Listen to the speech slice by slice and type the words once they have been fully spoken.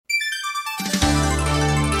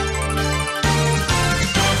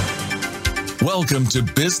Welcome to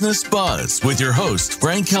Business Buzz with your host,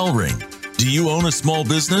 Frank Hellring. Do you own a small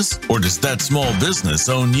business, or does that small business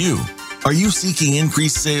own you? Are you seeking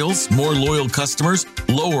increased sales, more loyal customers,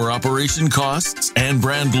 lower operation costs, and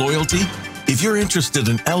brand loyalty? If you're interested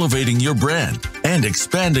in elevating your brand and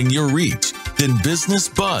expanding your reach, then Business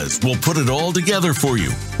Buzz will put it all together for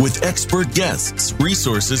you with expert guests,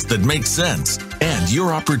 resources that make sense, and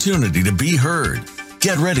your opportunity to be heard.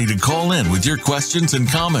 Get ready to call in with your questions and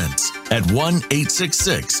comments at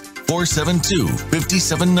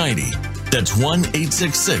 1-866-472-5790. That's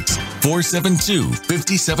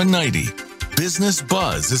 1-866-472-5790. Business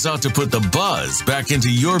Buzz is out to put the buzz back into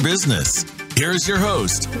your business. Here's your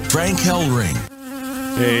host, Frank Hellring.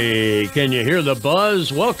 Hey, can you hear the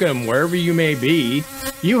buzz? Welcome, wherever you may be.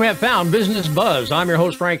 You have found Business Buzz. I'm your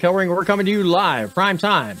host, Frank Hellring. We're coming to you live, prime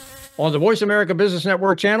time, on the Voice America Business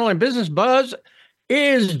Network channel. And Business Buzz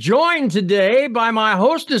is joined today by my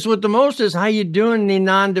hostess with the mostest. How you doing,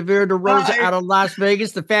 Ninon de Rosa out of Las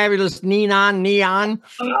Vegas, the fabulous Neon.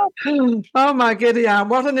 Oh my Gideon,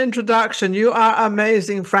 what an introduction. You are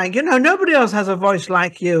amazing, Frank. You know, nobody else has a voice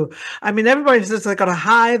like you. I mean, everybody says they've got to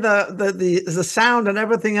hide the sound and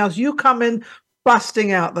everything else. You come in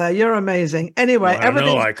busting out there. You're amazing. Anyway, well,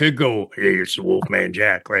 everything. I could go, hey, it's the Wolfman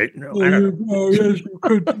Jack, right? No, I don't know. Yes, you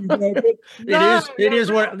could do that. It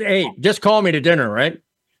is what, hey, just call me to dinner, right?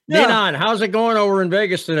 Yeah. Ninon, how's it going over in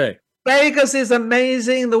Vegas today? Vegas is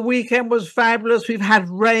amazing. The weekend was fabulous. We've had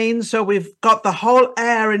rain, so we've got the whole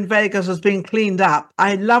air in Vegas has been cleaned up.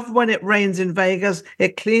 I love when it rains in Vegas.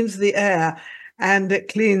 It cleans the air. And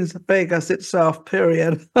it cleans Vegas itself,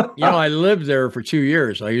 period. I lived there for 2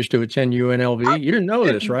 years. I used to attend UNLV. You didn't know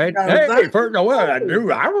this, right? Hey, I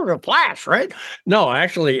knew. I was a flash, right? No,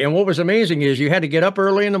 actually. And what was amazing is you had to get up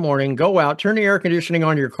early in the morning, go out, turn the air conditioning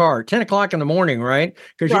on your car, 10 o'clock in the morning, right?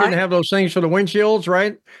 Because you didn't have those things for the windshields,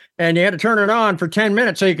 right? And you had to turn it on for 10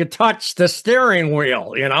 minutes so you could touch the steering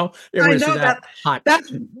wheel, It was hot. That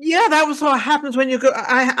was what happens when you go.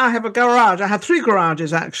 I have a garage. I have 3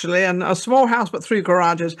 garages, actually, and a small house, but 3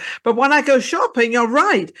 garages. But when I go shopping, you're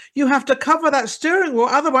right. You have to cover that steering wheel.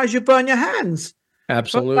 Otherwise, you burn your hands.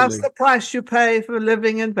 Absolutely. But that's the price you pay for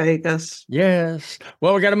living in Vegas. Yes.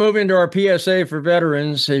 Well, we got to move into our PSA for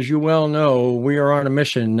veterans. As you well know, we are on a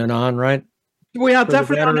mission, Ninon, right? We are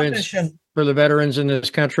definitely on a mission. For the veterans in this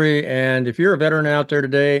country. And if you're a veteran out there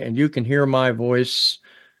today and you can hear my voice,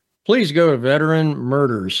 please go to Veteran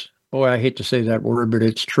Murders. Boy, I hate to say that word, but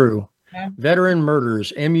it's true. Yeah. Veteran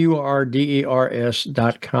Murders,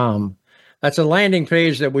 MURDERS.com. That's a landing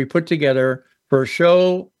page that we put together for a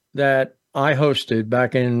show that I hosted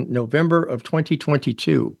back in November of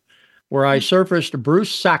 2022, where I surfaced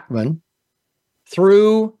Bruce Sackman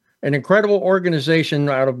through an incredible organization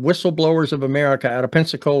out of Whistleblowers of America out of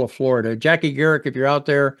Pensacola, Florida. Jackie Garrick, if you're out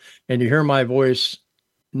there and you hear my voice,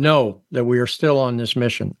 know that we are still on this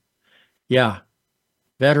mission. Yeah,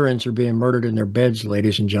 veterans are being murdered in their beds,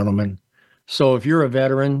 ladies and gentlemen. So if you're a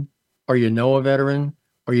veteran, or you know a veteran,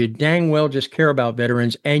 or you dang well just care about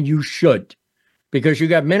veterans, and you should, because you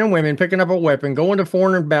got men and women picking up a weapon, going to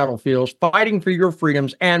foreign battlefields, fighting for your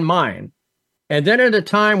freedoms and mine. And then at a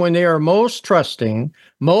time when they are most trusting,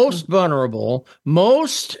 most vulnerable,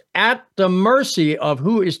 most at the mercy of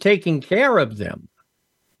who is taking care of them,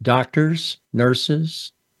 doctors,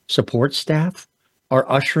 nurses, support staff are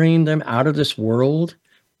ushering them out of this world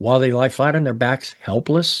while they lie flat on their backs,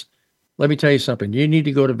 helpless. Let me tell you something. You need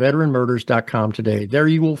to go to veteranmurders.com today. There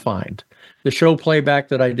you will find the show playback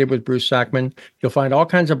that I did with Bruce Sackman. You'll find all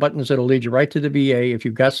kinds of buttons that'll lead you right to the VA if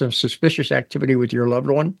you've got some suspicious activity with your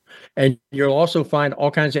loved one. And you'll also find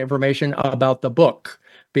all kinds of information about the book,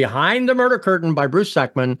 Behind the Murder Curtain by Bruce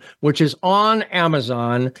Sackman, which is on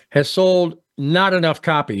Amazon, has sold not enough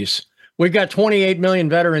copies. We've got 28 million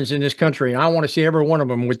veterans in this country, and I want to see every one of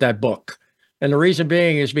them with that book. And the reason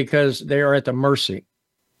being is because they are at the mercy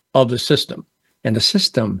of the system. And the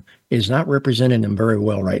system is not representing them very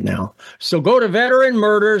well right now. So go to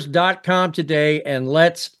veteranmurders.com today and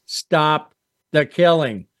let's stop the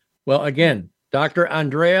killing. Well, again, Dr.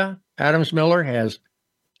 Andrea Adams Miller has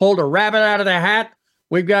pulled a rabbit out of the hat.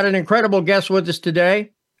 We've got an incredible guest with us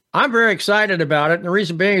today. I'm very excited about it. And the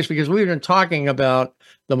reason being is because we've been talking about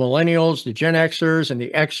the millennials, the Gen Xers, and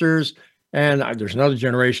the Xers. And there's another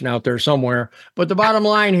generation out there somewhere. But the bottom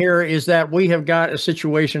line here is that we have got a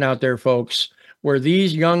situation out there, folks, where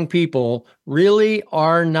these young people really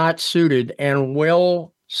are not suited and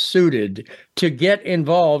well suited to get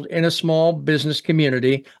involved in a small business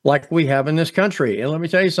community like we have in this country. And let me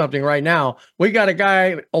tell you something right now. We got a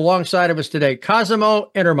guy alongside of us today, Cosimo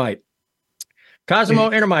Entermite. Cosimo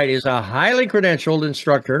Entermite is a highly credentialed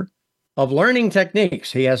instructor of learning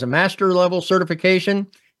techniques. He has a master level certification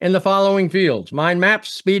in the following fields: mind maps,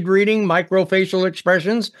 speed reading, microfacial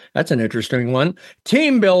expressions. That's an interesting one.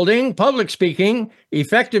 Team building, public speaking,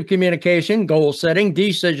 effective communication, goal setting,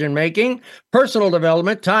 decision making, personal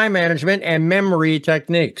development, time management, and memory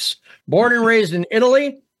techniques. Born and raised in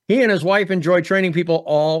Italy, he and his wife enjoy training people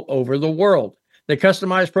all over the world. They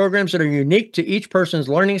customize programs that are unique to each person's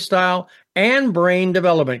learning style and brain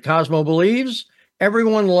development. Cosmo believes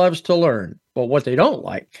everyone loves to learn, but what they don't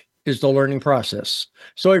like is the learning process.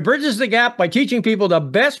 So he bridges the gap by teaching people the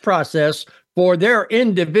best process for their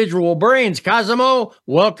individual brains. Cosmo,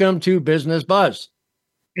 welcome to Business Buzz.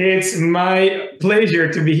 It's my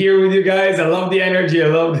pleasure to be here with you guys. I love the energy. I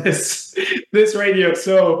love this radio.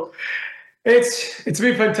 So it's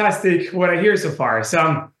been fantastic what I hear so far.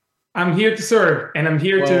 So I'm here to serve, and I'm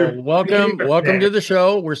here to welcome to the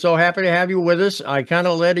show. We're so happy to have you with us. I kind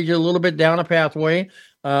of led you a little bit down a pathway.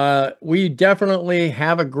 We definitely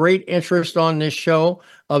have a great interest on this show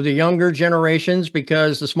of the younger generations,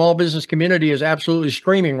 because the small business community is absolutely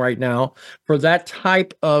screaming right now for that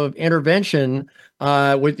type of intervention,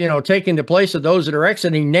 with, taking the place of those that are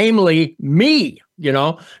exiting, namely me,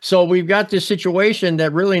 So we've got this situation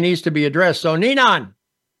that really needs to be addressed. So Ninon,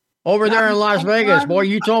 over there in Las Vegas, boy,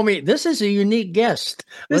 you told me this is a unique guest.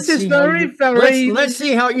 Let's see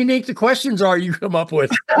how unique the questions are you come up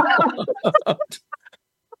with.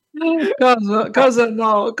 Cosmo,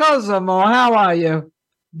 how are you?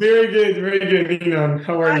 Very good, Ninon.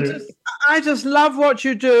 How are you? I just love what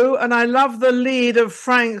you do, and I love the lead of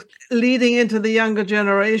Frank leading into the younger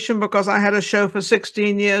generation, because I had a show for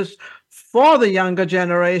 16 years for the younger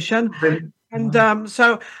generation. And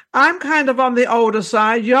so I'm kind of on the older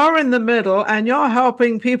side. You're in the middle, and you're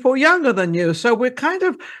helping people younger than you. So we're kind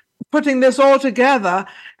of putting this all together,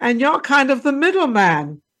 and you're kind of the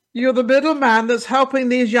middleman. You're the middleman that's helping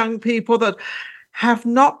these young people that have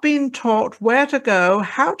not been taught where to go,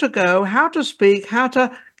 how to speak, how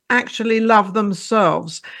to actually love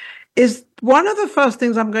themselves. Is one of the first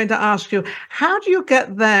things I'm going to ask you, how do you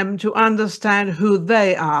get them to understand who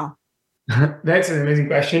they are? That's an amazing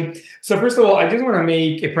question. So first of all, I just want to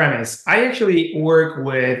make a premise. I actually work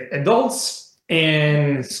with adults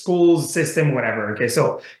in schools, system, whatever. Okay,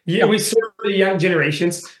 so we serve the young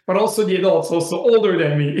generations, but also the adults, also older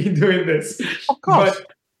than me, doing this. Of course.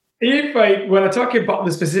 But if I want to talk about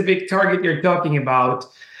the specific target you're talking about,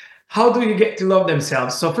 how do you get to love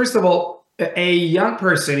themselves? So first of all, a young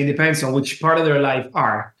person, it depends on which part of their life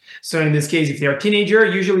are. So in this case, if they're a teenager,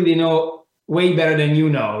 usually they know way better than you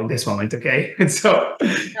know in this moment, okay? And so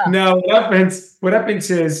now what happens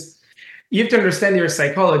is you have to understand their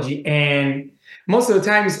psychology, and most of the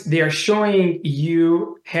times they are showing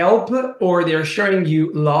you help, or they're showing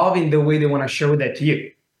you love in the way they want to show that to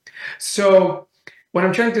you. So what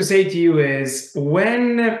I'm trying to say to you is,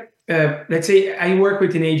 when let's say I work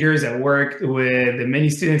with teenagers, I work with many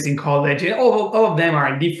students in college, and all of them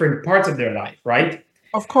are in different parts of their life, right?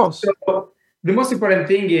 Of course. So the most important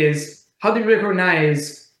thing is, how do you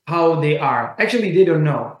recognize how they are? Actually, they don't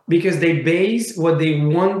know, because they base what they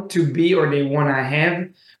want to be or they want to have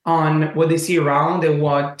on what they see around and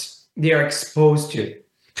what they are exposed to.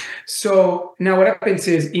 So now what happens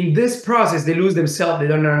is, in this process, they lose themselves. They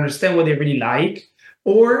don't understand what they really like,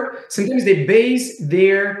 or sometimes they base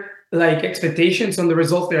their expectations on the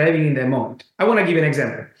results they're having in that moment. I want to give an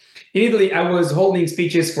example. In Italy, I was holding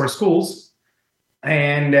speeches for schools.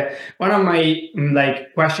 And one of my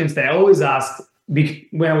questions that I always asked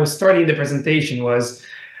when I was starting the presentation was,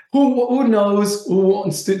 who knows, who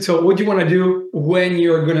wants to, so what do you want to do when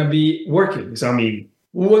you're going to be working? So, who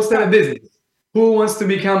wants to have a business? Who wants to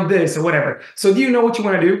become this or whatever? So do you know what you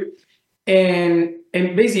want to do?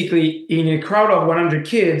 And basically, in a crowd of 100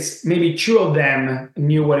 kids, maybe 2 of them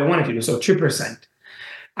knew what I wanted to do, so 2%.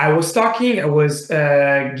 I was talking, I was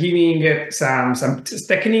giving some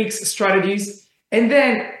techniques, strategies. And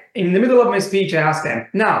then in the middle of my speech, I asked them,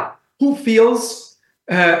 now, who feels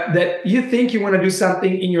that you think you want to do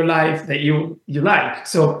something in your life that you like?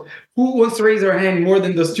 So who wants to raise their hand more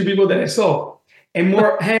than those 2 people that I saw? And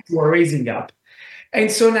more hands were raising up.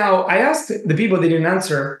 And so now I asked the people that didn't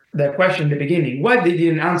answer the question in the beginning, why they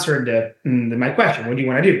didn't answer my question, what do you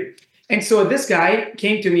want to do? And so this guy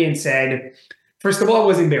came to me and said, first of all, I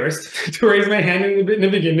was embarrassed to raise my hand in the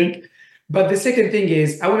beginning. But the second thing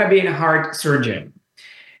is, I want to be a heart surgeon.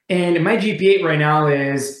 And my GPA right now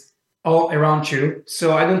is all around 2.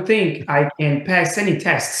 So I don't think I can pass any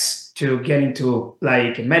tests to get into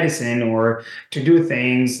medicine or to do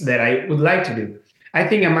things that I would like to do. I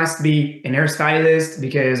think I must be an hairstylist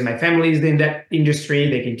because my family is in that industry.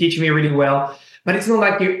 They can teach me really well. but it's not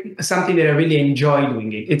like something that I really enjoy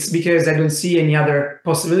doing it. It's because I don't see any other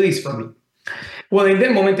possibilities for me. Well, in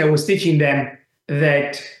that moment, I was teaching them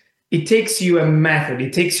that it takes you a method,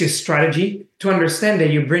 it takes you a strategy to understand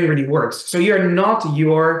that your brain really works. So you're not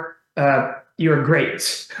your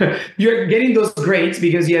grades. You're getting those grades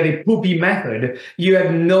because you have a poopy method. You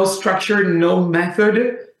have no structure, no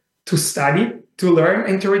method to study, to learn,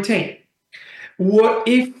 and to retain. What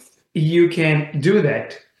if you can do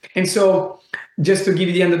that? And so just to give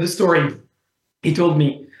you the end of the story, he told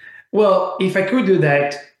me, well, if I could do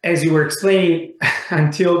that, as you were explaining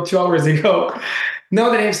until 2 hours ago, now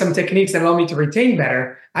that I have some techniques that allow me to retain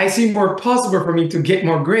better, I see more possible for me to get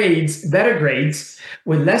more grades, better grades,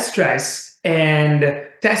 with less stress, and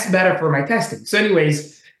test better for my testing. So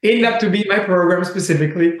anyways, it ended up to be my program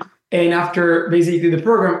specifically. And after basically the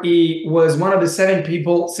program, he was one of the 7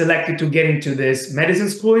 people selected to get into this medicine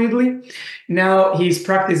school in Italy. Now he's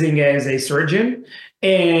practicing as a surgeon.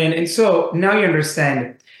 And so now you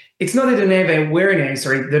understand, it's not that they don't have awareness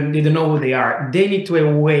or they don't know who they are. They need to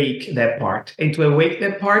awake that part. And to awake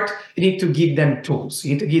that part, you need to give them tools.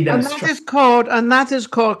 You need to give them that is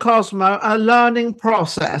called, Cosmo, a learning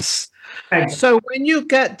process. Exactly. So when you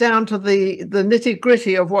get down to the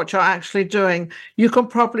nitty-gritty of what you're actually doing, you can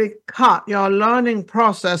probably cut your learning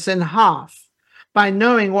process in half by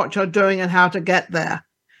knowing what you're doing and how to get there.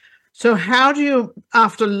 So how do you,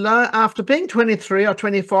 after being 23 or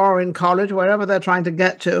 24 or in college, wherever they're trying to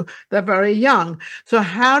get to, they're very young. So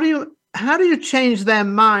how do you change their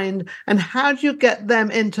mind, and how do you get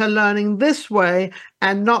them into learning this way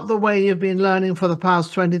and not the way you've been learning for the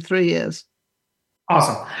past 23 years?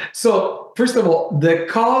 Awesome. So first of all, the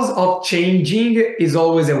cause of changing is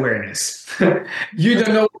always awareness. You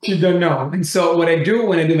don't know what you don't know. And so what I do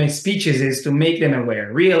when I do my speeches is to make them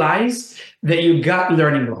aware, realize that you got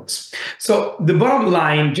learning blocks. So the bottom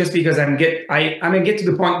line, just because I'm a get to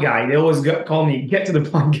the point guy, they always call me get to the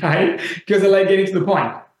point guy because I like getting to the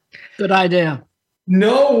point. Good idea.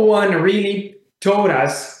 No one really taught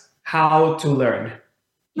us how to learn,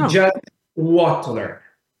 just what to learn.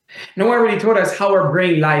 No one really taught us how our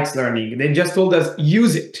brain likes learning. They just told us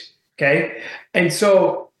use it. Okay. And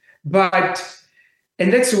so, that's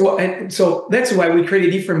why we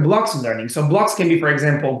created different blocks in learning. So blocks can be, for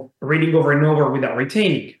example, reading over and over without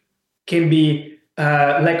retaining, can be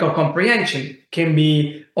lack of comprehension, can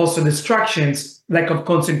be also distractions, lack of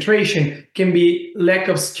concentration, can be lack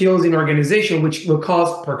of skills in organization, which will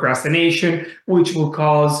cause procrastination, which will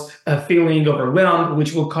cause a feeling overwhelmed,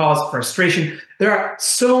 which will cause frustration. There are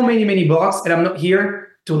so many blocks, and I'm not here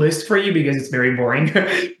to list for you because it's very boring,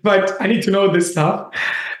 but I need to know this stuff.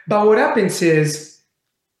 But what happens is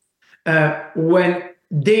when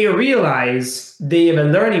they realize they have a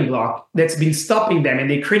learning block that's been stopping them, and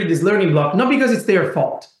they created this learning block, not because it's their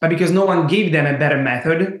fault, but because no one gave them a better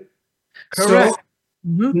method. Correct.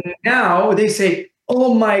 So now they say,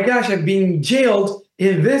 oh my gosh, I've been jailed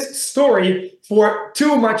in this story for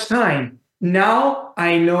too much time. Now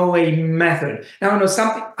I know a method. Now I know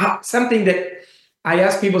something that I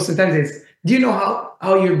ask people sometimes is, do you know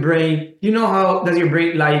how your brain, does your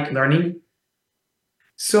brain like learning?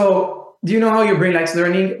 So do you know how your brain likes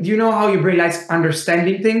learning? Do you know how your brain likes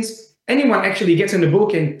understanding things? Anyone actually gets in the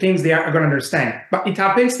book and thinks they are going to understand. But it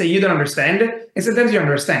happens that you don't understand, and sometimes you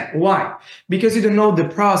understand. Why? Because you don't know the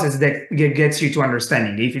process that gets you to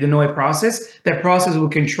understanding. If you don't know a process, that process will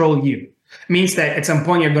control you. It means that at some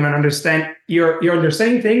point you're going to understand, you're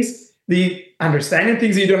understanding things, the understanding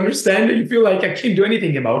things you don't understand, and you feel like I can't do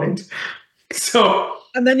anything about it.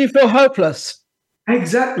 And then you feel hopeless.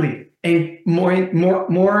 Exactly. And more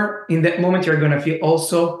in that moment, you're going to feel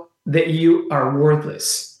also that you are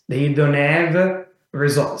worthless. They don't have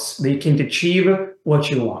results. They can't achieve what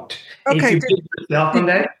you want. Okay. If you put yourself on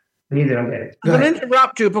that, they don't get it. I'm going to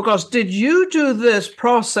interrupt you, because did you do this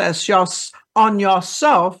process on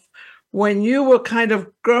yourself when you were kind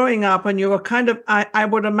of growing up, and you were kind of, I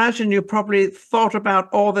would imagine you probably thought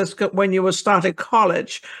about all this when you were starting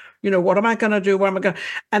college. What am I going to do? What am I going to,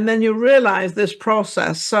 and then you realize this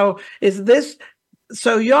process. So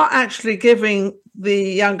you're actually giving the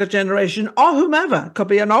younger generation, or whomever, could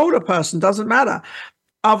be an older person, doesn't matter,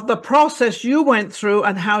 of the process you went through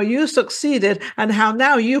and how you succeeded, and how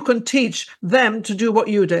now you can teach them to do what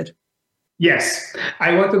you did. Yes,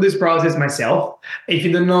 I went through this process myself. If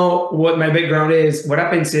you don't know what my background is, what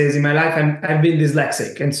happens is in my life, I've been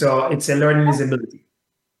dyslexic, and so it's a learning disability.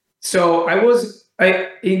 So back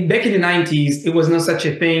in the 90s, it was not such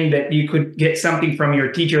a thing that you could get something from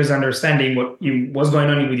your teachers understanding what was going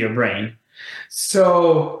on with your brain.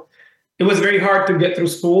 So it was very hard to get through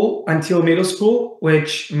school until middle school,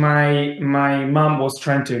 which my mom was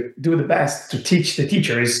trying to do the best to teach the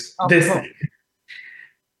teachers this thing.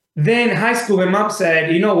 Then high school, my mom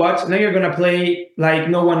said, you know what? Now you're going to play like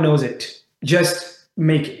no one knows it. Just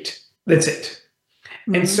make it. That's it.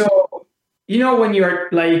 Mm-hmm. And so, you know, when you're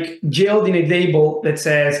like jailed in a label that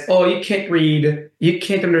says, oh, you can't read, you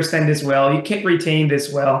can't understand this well, you can't retain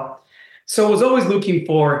this well. So I was always looking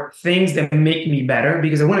for things that make me better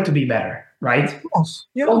because I wanted to be better, right? Yes.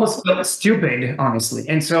 Yeah. Almost felt stupid, honestly.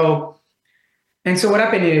 And so what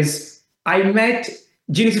happened is I met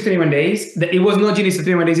Genius of 21 Days. It was not Genius of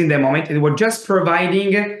 21 Days in that moment. They were just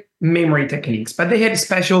providing memory techniques, but they had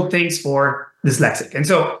special things for dyslexic. And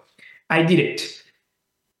so I did it.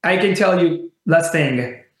 I can tell you, last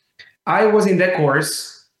thing, I was in that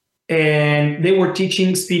course and they were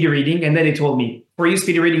teaching speed reading. And then they told me, for you,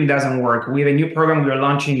 speed reading doesn't work. We have a new program we're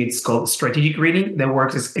launching. It's called strategic reading that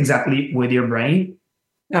works exactly with your brain.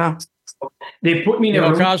 Yeah. So they put me in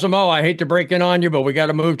a room. Cosimo, I hate to break in on you, but we got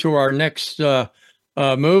to move to our next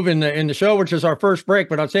move in the show, which is our first break.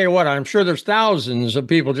 But I'll tell you what, I'm sure there's thousands of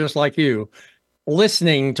people just like you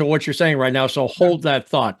listening to what you're saying right now. So hold that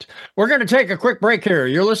thought. We're going to take a quick break here.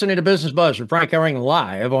 You're listening to Business Buzz with Frank Herring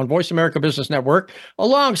live on Voice America Business Network.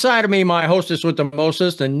 Alongside of me, my hostess with the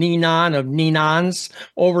mostest, the Ninon of Ninons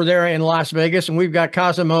over there in Las Vegas. And we've got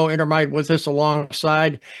Cosimo Intermite with us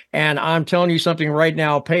alongside. And I'm telling you something right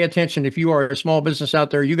now, pay attention. If you are a small business out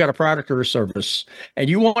there, you got a product or a service, and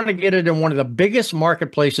you want to get it in one of the biggest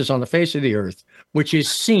marketplaces on the face of the earth, which is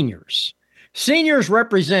seniors. Seniors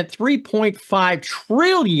represent $3.5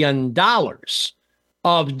 trillion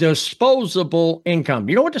of disposable income.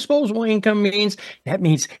 You know what disposable income means? That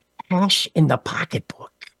means cash in the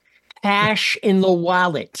pocketbook, cash in the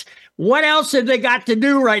wallet. What else have they got to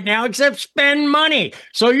do right now except spend money?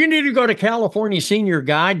 So you need to go to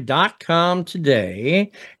CaliforniaSeniorGuide.com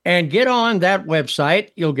today and get on that website.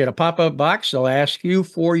 You'll get a pop-up box. They'll ask you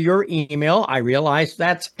for your email. I realize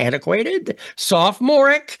that's antiquated,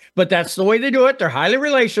 sophomoric, but that's the way they do it. They're highly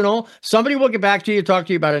relational. Somebody will get back to you, talk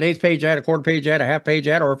to you about an 8th-page ad, a quarter-page ad, a half-page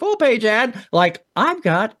ad, or a full-page ad like I've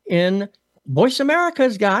got in Voice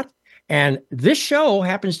America's got. And this show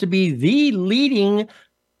happens to be the leading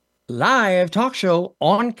live talk show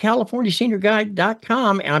on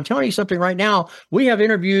CaliforniaSeniorGuide.com. And I'm telling you something right now. We have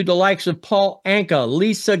interviewed the likes of Paul Anka,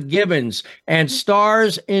 Lisa Gibbons, and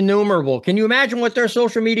stars innumerable. Can you imagine what their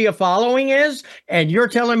social media following is? And you're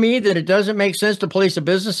telling me that it doesn't make sense to place a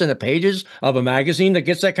business in the pages of a magazine that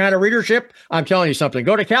gets that kind of readership? I'm telling you something.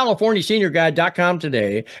 Go to CaliforniaSeniorGuide.com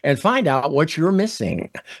today and find out what you're missing.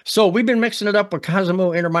 So we've been mixing it up with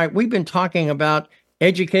Cosimo Intermite. We've been talking about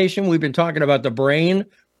education. We've been talking about the brain.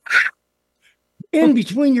 In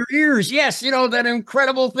between your ears. Yes, you know, that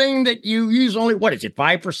incredible thing that you use only, what is it,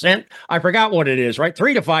 5%? I forgot what it is, right?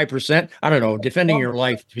 3 to 5%. I don't know, Defending Your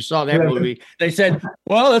Life. If you saw that movie, they said,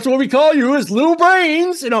 well, that's what we call you is little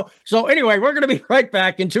brains, you know. So anyway, we're going to be right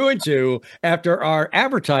back in 2 and 2 after our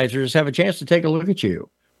advertisers have a chance to take a look at you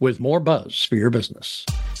with more buzz for your business.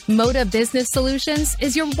 Moda Business Solutions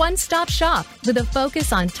is your one-stop shop with a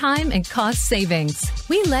focus on time and cost savings.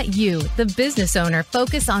 We let you, the business owner,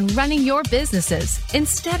 focus on running your businesses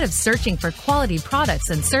instead of searching for quality products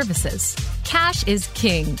and services. Cash is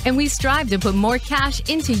king, and we strive to put more cash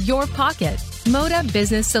into your pocket. Moda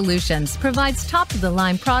Business Solutions provides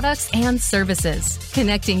top-of-the-line products and services,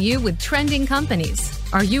 connecting you with trending companies.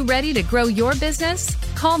 Are you ready to grow your business?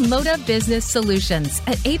 Call Moda Business Solutions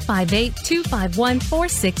at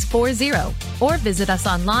 858-251-4640 or visit us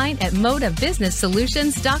online at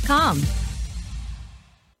modabusinesssolutions.com.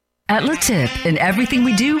 At LaTip, in everything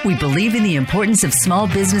we do, we believe in the importance of small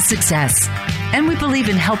business success. And we believe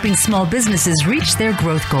in helping small businesses reach their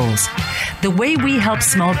growth goals. The way we help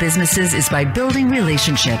small businesses is by building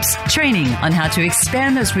relationships, training on how to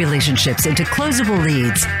expand those relationships into closable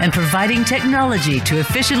leads, and providing technology to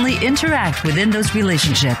efficiently interact within those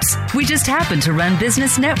relationships. We just happen to run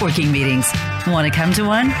business networking meetings. Want to come to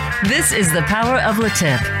one? This is the power of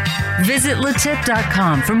LaTip. Visit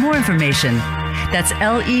latip.com for more information. That's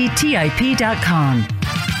LETIP.com.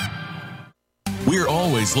 We're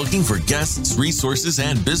always looking for guests, resources,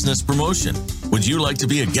 and business promotion. Would you like to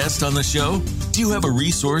be a guest on the show? Do you have a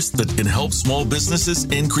resource that can help small businesses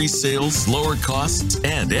increase sales, lower costs,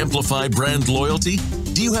 and amplify brand loyalty?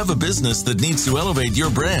 Do you have a business that needs to elevate your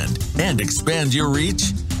brand and expand your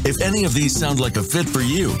reach? If any of these sound like a fit for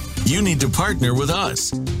you, you need to partner with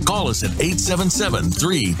us. Call us at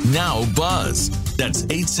 877-3-NOW-BUZZ. That's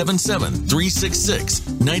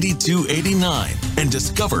 877-366-9289 and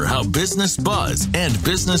discover how Business Buzz and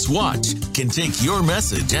Business Watch can take your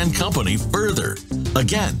message and company further.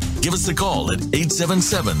 Again, give us a call at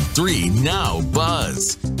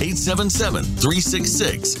 877-3-NOW-BUZZ,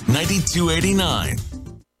 877-366-9289.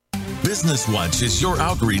 Business Watch is your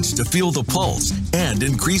outreach to feel the pulse and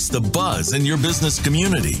increase the buzz in your business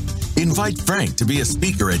community. Invite Frank to be a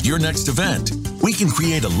speaker at your next event. We can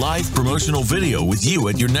create a live promotional video with you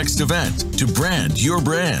at your next event to brand your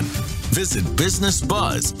brand. Visit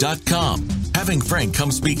businessbuzz.com. Having Frank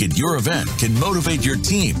come speak at your event can motivate your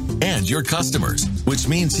team and your customers, which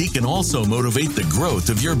means he can also motivate the growth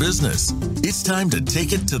of your business. It's time to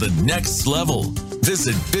take it to the next level.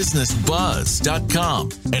 Visit businessbuzz.com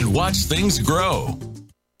and watch things grow.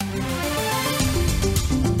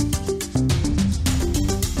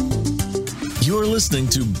 You're listening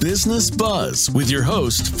to Business Buzz with your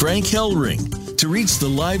host, Frank Hellring. To reach the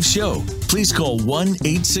live show, please call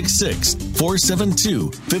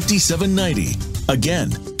 1-866-472-5790. Again,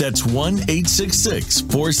 that's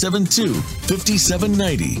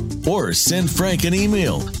 1-866-472-5790. Or send Frank an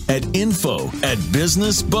email at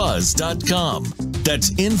info@businessbuzz.com.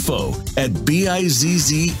 That's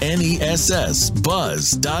info@BIZZNESS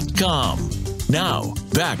buzz.com. Now,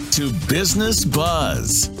 back to Business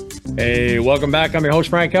Buzz. Hey, welcome back. I'm your host,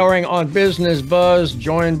 Frank Hellring, on Business Buzz,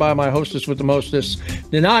 joined by my hostess with the mostest,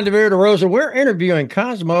 Ninon and Vera, Rosa. We're interviewing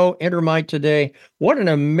Cosmo Entermite today. What an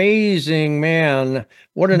amazing man.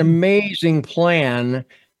 What an amazing plan.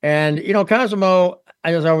 And, you know, Cosmo,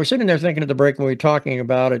 as I was sitting there thinking at the break when we were talking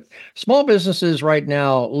about it, small businesses right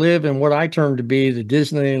now live in what I term to be the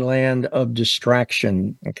Disneyland of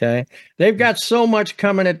distraction, okay? They've got so much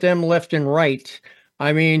coming at them left and right.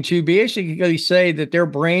 I mean, to basically say that their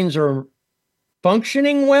brains are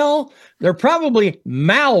functioning well, they're probably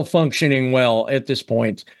malfunctioning well at this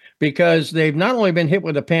point, because they've not only been hit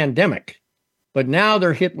with a pandemic, but now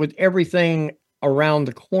they're hit with everything around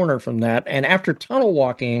the corner from that. And after tunnel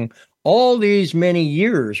walking all these many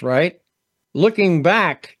years, right? Looking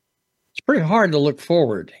back, it's pretty hard to look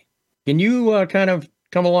forward. Can you kind of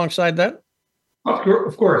come alongside that?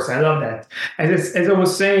 Of course, I love that. As I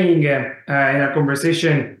was saying in our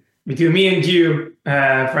conversation between me and you,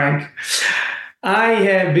 Frank, I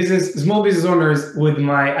have small business owners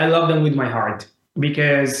I love them with my heart,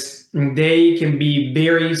 because they can be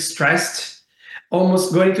very stressed,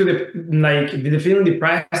 almost going to the feeling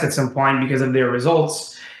depressed at some point because of their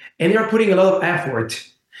results, and they're putting a lot of effort.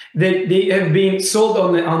 They have been sold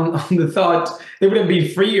on the thought they would have been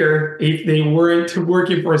freer if they weren't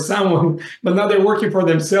working for someone, but now they're working for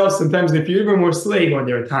themselves. Sometimes they feel even more slave on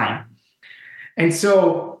their time. And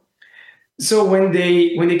so when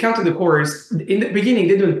they come to the course, in the beginning,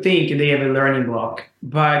 they don't think they have a learning block.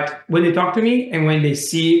 But when they talk to me and when they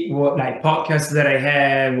see what podcasts that I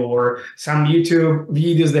have or some YouTube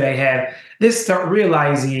videos that I have, they start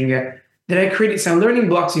realizing that I created some learning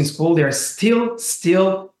blocks in school. They're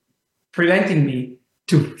still preventing me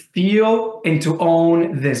to feel and to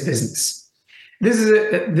own this business. This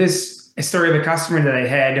is a story of a customer that I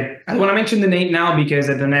had. I don't want to mention the name now because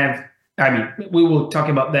we will talk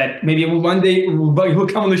about that. Maybe one day he will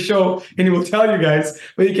come on the show and he will tell you guys,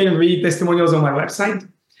 but you can read testimonials on my website.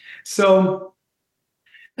 So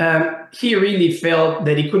he really felt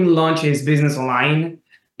that he couldn't launch his business online.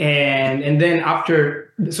 And then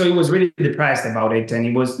so he was really depressed about it. And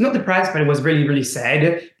he was not depressed, but he was really, really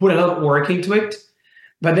sad, put a lot of work into it.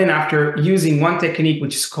 But then after using one technique,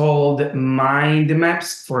 which is called mind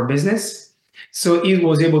maps for business, so he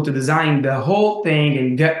was able to design the whole thing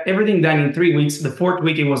and get everything done in 3 weeks. The 4th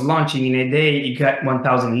week he was launching, in a day, he got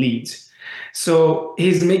 1,000 leads. So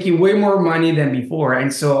he's making way more money than before.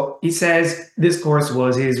 And so he says this course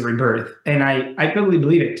was his rebirth. And I totally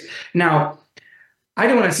believe it. Now, I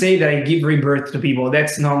don't want to say that I give rebirth to people.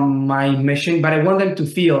 That's not my mission, but I want them to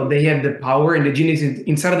feel they have the power and the genius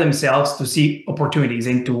inside of themselves to see opportunities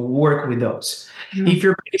and to work with those. Mm-hmm. If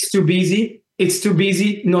your brain is too busy, it's too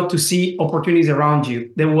busy not to see opportunities around you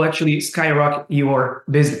that will actually skyrocket your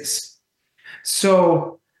business.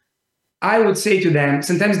 So I would say to them,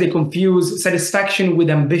 sometimes they confuse satisfaction with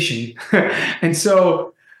ambition. And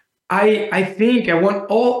so I think I want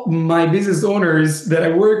all my business owners that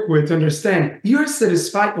I work with to understand you're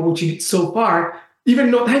satisfied with what you did so far, even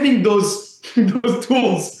not having those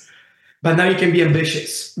tools. But now you can be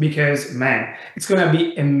ambitious because, man, it's going to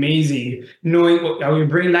be amazing knowing how your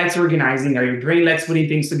brain likes organizing, how your brain likes putting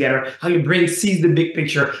things together, how your brain sees the big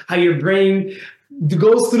picture, how your brain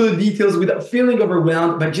goes through the details without feeling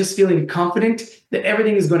overwhelmed, but just feeling confident that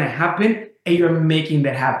everything is going to happen. And you're making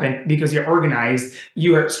that happen because you're organized,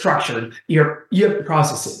 you're structured, you have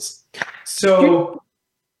processes. So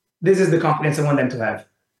this is the confidence I want them to have.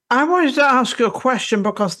 I wanted to ask you a question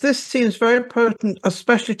because this seems very pertinent,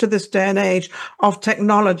 especially to this day and age of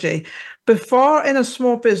technology. Before, in a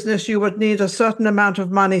small business, you would need a certain amount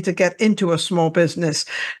of money to get into a small business.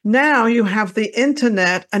 Now you have the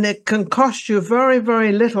internet and it can cost you very,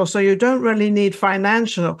 very little. So you don't really need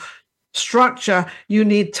financial structure, you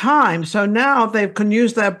need time. So now they can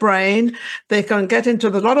use their brain. They can get into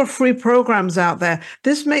a lot of free programs out there.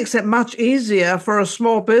 This makes it much easier for a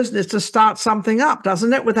small business to start something up,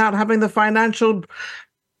 doesn't it? Without having the financial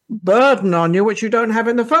burden on you, which you don't have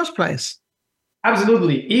in the first place.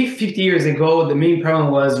 Absolutely. If 50 years ago, the main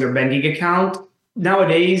problem was your banking account,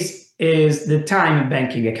 nowadays is the time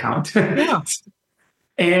banking account. Yeah.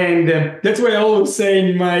 And that's what I always say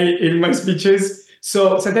in my speeches.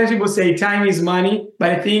 So sometimes people say time is money,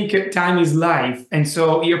 but I think time is life. And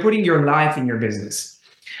so you're putting your life in your business.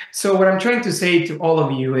 So what I'm trying to say to all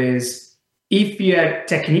of you is, if you have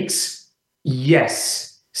techniques,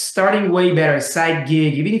 yes, starting way better, side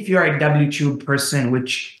gig, even if you're a W2 person,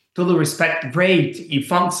 which total respect, great, you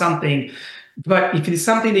found something. But if it's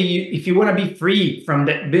something that if you want to be free from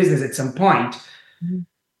that business at some point,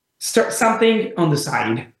 start something on the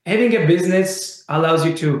side. Having a business allows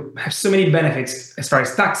you to have so many benefits as far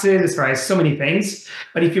as taxes, as far as so many things.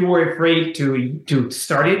 But if you were afraid to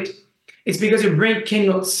start it, it's because your brain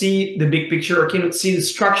cannot see the big picture or cannot see the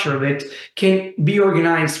structure of it, can be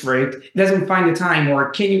organized for it, doesn't find the time,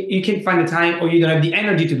 or you can't find the time, or you don't have the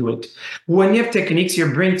energy to do it. When you have techniques,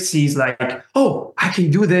 your brain sees like, oh, I can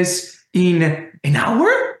do this in an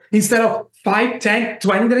hour instead of 5, 10,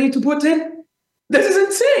 20 that I need to put in. This is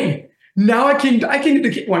insane. Now I can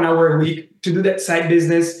dedicate 1 hour a week to do that side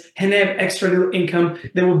business and have extra little income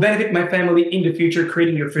that will benefit my family in the future,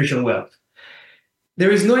 creating your future wealth.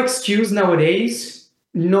 There is no excuse nowadays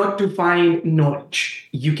not to find knowledge.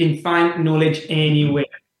 You can find knowledge anywhere.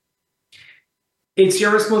 It's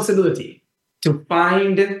your responsibility to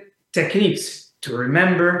find techniques to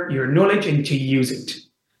remember your knowledge and to use it.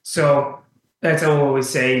 So that's how I always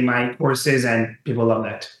say in my courses, and people love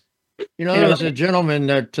that. You know, there's a gentleman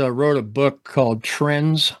that wrote a book called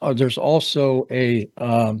Trends. There's also a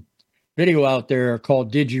video out there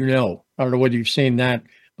called Did You Know? I don't know whether you've seen that,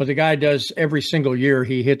 but the guy does every single year.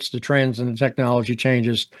 He hits the trends and the technology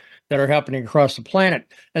changes that are happening across the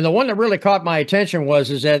planet. And the one that really caught my attention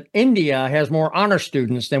is that India has more honor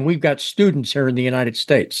students than we've got students here in the United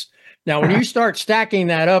States. Now, when you start stacking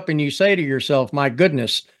that up and you say to yourself, my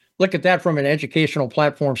goodness, look at that from an educational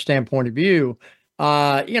platform standpoint of view,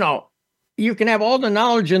 you can have all the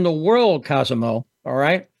knowledge in the world, Cosimo, all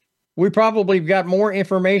right? We probably got more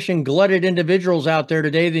information glutted individuals out there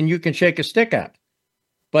today than you can shake a stick at.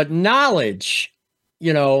 But knowledge,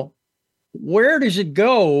 where does it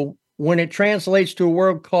go when it translates to a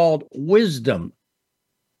word called wisdom?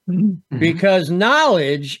 Mm-hmm. Because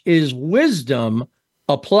knowledge is wisdom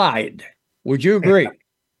applied. Would you agree?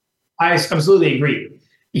 I absolutely agree.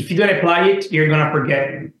 If you don't apply it, you're going to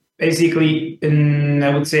forget basically, I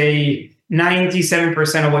would say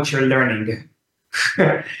 97% of what you're learning.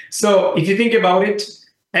 So if you think about it,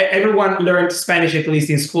 everyone learned Spanish, at least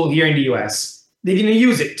in school here in the US. They didn't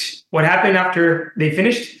use it. What happened after they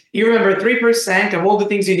finished? You remember 3% of all the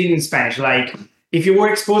things you did in Spanish. Like if you were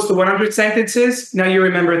exposed to 100 sentences, now you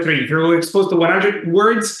remember 3. If you were exposed to 100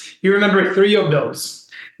 words, you remember 3 of those.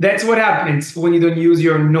 That's what happens when you don't use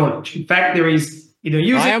your knowledge. In fact, you don't use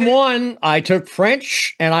it. I am one. I took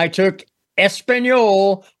French and I took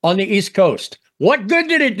Espanol on the East Coast. What good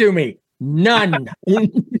did it do me? None. You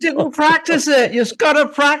didn't practice it. You just got to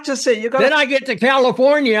practice it. Then I get to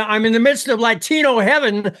California. I'm in the midst of Latino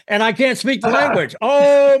heaven and I can't speak the language.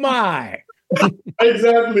 Oh, my.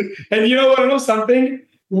 Exactly. And you know what? I know something.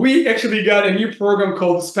 We actually got a new program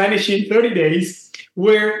called Spanish in 30 Days,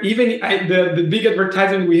 where even the big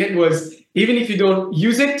advertisement we had was, even if you don't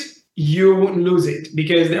use it, you won't lose it,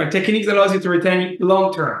 because there are techniques that allows you to retain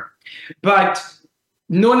long term. But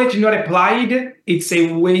knowledge not applied, it's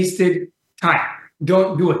a wasted time.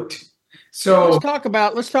 Don't do it. So let's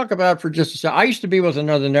talk about for just a second. I used to be with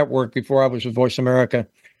another network before I was with Voice America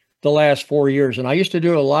the last 4 years, and I used to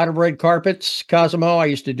do a lot of red carpets, Cosimo. I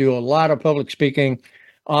used to do a lot of public speaking,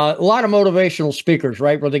 a lot of motivational speakers,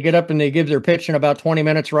 right, where they get up and they give their pitch in about 20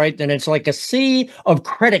 minutes, right? And it's like a sea of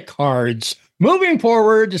credit cards moving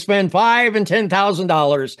forward to spend $5,000 and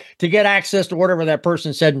 $10,000 to get access to whatever that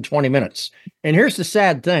person said in 20 minutes. And here's the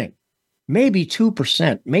sad thing. Maybe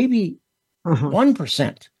 2%, maybe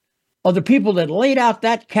 1% of the people that laid out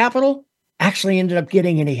that capital actually ended up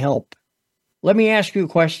getting any help. Let me ask you a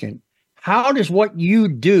question. How does what you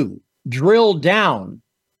do drill down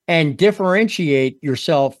and differentiate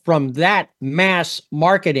yourself from that mass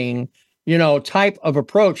marketing type of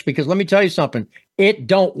approach, because let me tell you something, it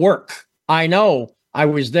don't work. I know, I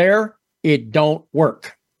was there. It don't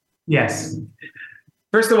work. Yes.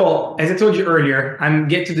 First of all, as I told you earlier, I'm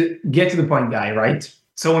get to the point guy, right?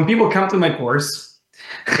 So when people come to my course,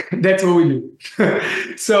 that's what we do.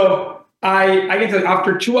 So I can tell you,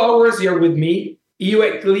 after 2 hours you're with me, you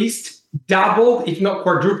at least doubled, if not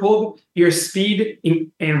quadrupled, your speed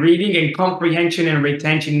in reading and comprehension and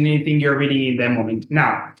retention in anything you're reading in that moment.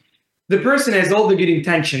 Now, the person has all the good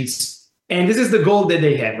intentions, and this is the goal that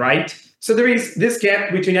they have, right? So there is this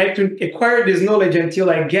gap between I have to acquire this knowledge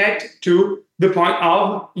until I get to the point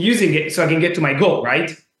of using it so I can get to my goal,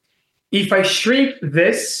 right? If I shrink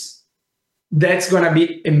this, that's going to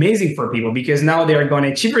be amazing for people, because now they are going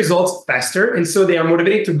to achieve results faster. And so they are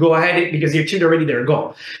motivated to go ahead because you achieved already their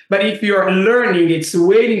goal. But if you're learning, it's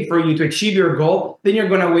waiting for you to achieve your goal, then you're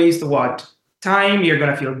going to waste what? Time. You're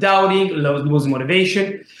going to feel doubting, lose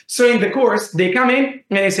motivation. So in the course, they come in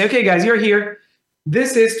and they say, okay, guys, you're here.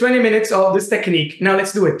 This is 20 minutes of this technique. Now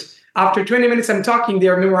let's do it. After 20 minutes, I'm talking, they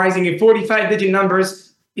are memorizing in 45-digit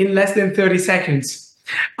numbers in less than 30 seconds.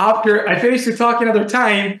 After I finish to talk another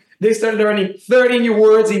time, they start learning 30 new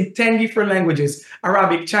words in 10 different languages: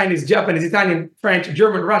 Arabic, Chinese, Japanese, Italian, French,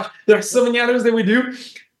 German, Russian. There are so many others that we do.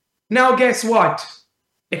 Now, guess what?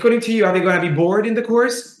 According to you, are they going to be bored in the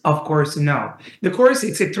course? Of course, no. The course,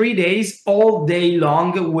 it's 3 days, all day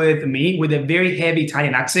long with me, with a very heavy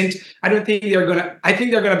Italian accent. I think they're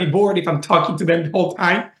going to be bored if I'm talking to them the whole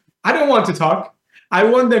time. I don't want to talk. I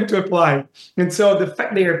want them to apply. And so the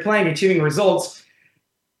fact they are applying, achieving results,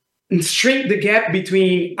 shrink the gap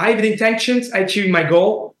between I have the intentions, I achieve my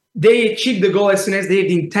goal. They achieve the goal as soon as they have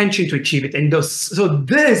the intention to achieve it. And so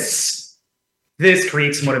this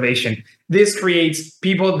creates motivation. This creates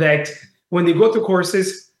people that when they go to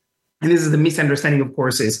courses, and this is the misunderstanding of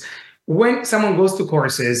courses, when someone goes to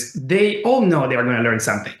courses, they all know they are going to learn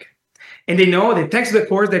something. And they know that thanks to the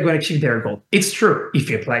course, they're going to achieve their goal. It's true if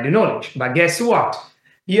you apply the knowledge. But guess what?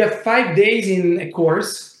 You have 5 days in a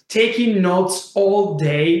course, taking notes all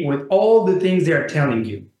day with all the things they're telling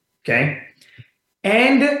you, okay?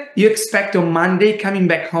 And you expect on Monday coming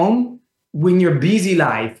back home when your busy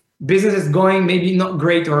life, business is going maybe not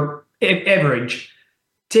great or average,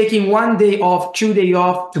 taking 1 day off, 2 days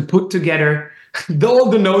off to put together all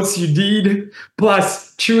the notes you did,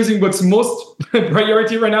 plus choosing what's most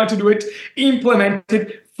priority right now to do it, implement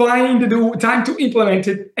it, find the time to implement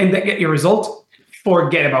it, and then get your result.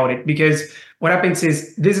 Forget about it, because what happens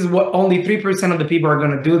is this is what only 3% of the people are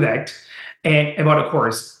going to do that about a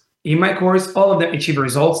course. In my course, all of them achieve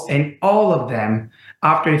results, and all of them,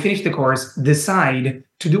 after they finish the course, decide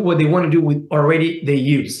to do what they want to do with already they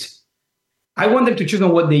used. I want them to choose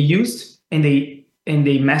on what they used and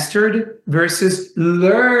they mastered versus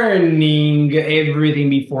learning everything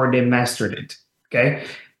before they mastered it. Okay,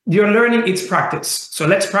 you're learning, it's practice. So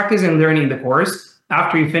let's practice and learn in the course.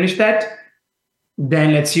 After you finish that,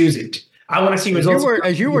 then let's use it. I want to see results.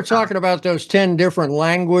 As you were talking about those 10 different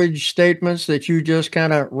language statements that you just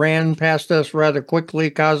kind of ran past us rather quickly,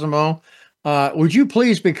 Cosimo, would you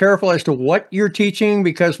please be careful as to what you're teaching,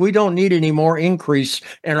 because we don't need any more increase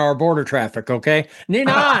in our border traffic, okay?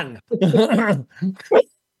 Ninon!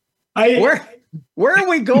 Where are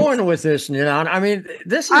we going with this, Ninon? I mean,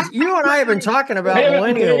 this is you and I have been talking about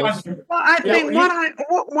millennials. Well, I think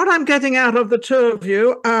what I'm getting out of the two of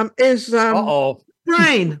you is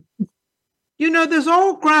brain. This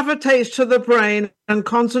all gravitates to the brain and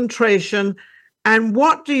concentration. And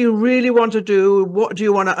what do you really want to do? What do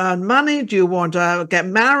you want to earn money? Do you want to get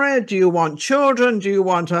married? Do you want children? Do you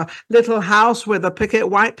want a little house with a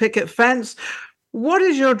white picket fence? What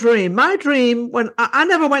is your dream? My dream, when I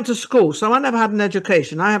never went to school, so I never had an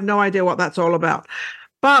education. I have no idea what that's all about.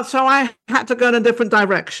 But so I had to go in a different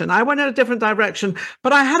direction. I went in a different direction,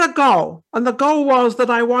 but I had a goal. And the goal was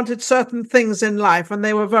that I wanted certain things in life, and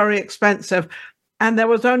they were very expensive. And there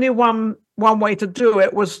was only one way to do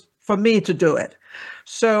it, was for me to do it.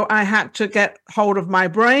 So I had to get hold of my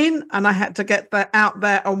brain, and I had to get out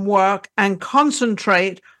there and work and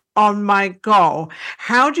concentrate on my goal.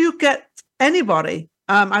 How do you get anybody,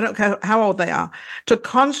 I don't care how old they are, to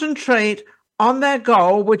concentrate on their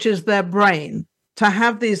goal, which is their brain, to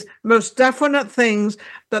have these most definite things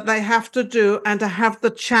that they have to do, and to have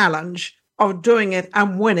the challenge of doing it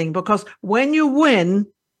and winning? Because when you win,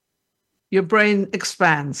 your brain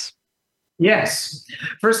expands. Yes.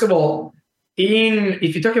 First of all,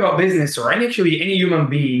 if you talk about business or any human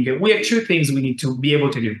being, we have two things we need to be able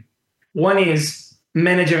to do. One is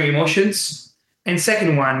manage our emotions, and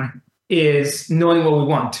second one is knowing what we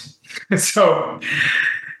want. So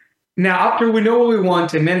Now, after we know what we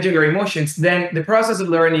want and managing our emotions, then the process of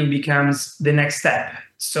learning becomes the next step.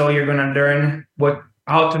 So you're going to learn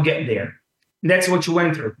how to get there. That's what you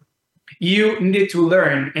went through. You need to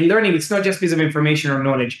learn. And learning, it's not just a piece of information or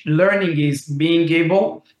knowledge. Learning is being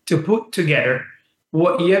able to put together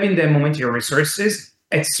what you have in that moment, your resources,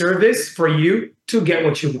 at service for you to get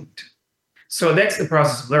what you want. So that's the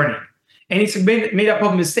process of learning. And it's made up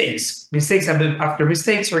of mistakes. Mistakes after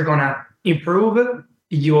mistakes are going to improve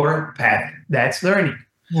your path. That's learning.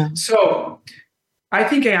 Yeah. So I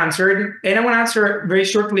think I answered, and I want to answer very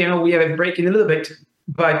shortly. I know we have a break in a little bit,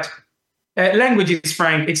 but language is,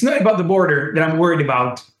 Frank, it's not about the border that I'm worried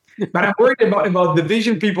about, but I'm worried about the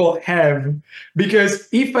vision people have. Because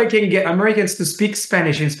if I can get Americans to speak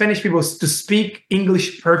Spanish and Spanish people to speak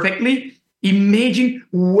English perfectly, imagine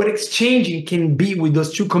what exchanging can be with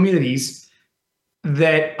those two communities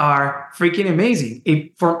that are freaking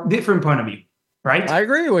amazing from different point of view, right? I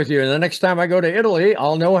agree with you. And the next time I go to Italy,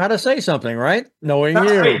 I'll know how to say something, right? Knowing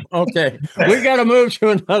That's you. right. Okay. We got to move to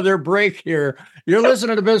another break here. You're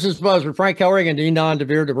listening to Business Buzz with Frank Kellering and Ninon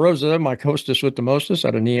de Rosa, my hostess with the mostest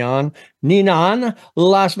out of Ninon,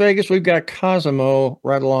 Las Vegas. We've got Cosimo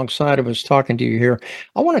right alongside of us talking to you here.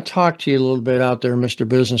 I want to talk to you a little bit out there, Mr.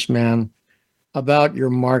 Businessman, about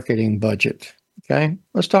your marketing budget. Okay.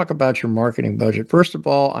 Let's talk about your marketing budget. First of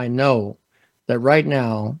all, I know that right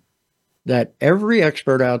now that every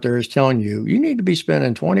expert out there is telling you need to be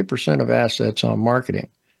spending 20% of assets on marketing,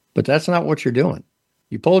 but that's not what you're doing.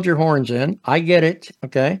 You pulled your horns in. I get it.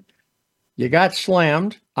 Okay. You got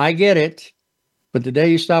slammed. I get it. But the day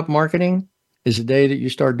you stop marketing is the day that you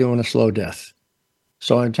start doing a slow death.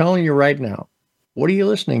 So I'm telling you right now, what are you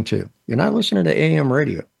listening to? You're not listening to AM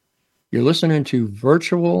radio. You're listening to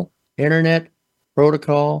virtual internet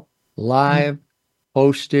protocol, live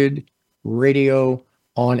hosted radio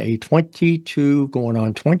on a 22 going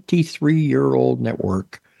on 23-year-old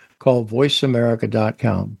network called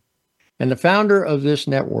voiceamerica.com. And the founder of this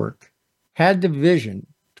network had the vision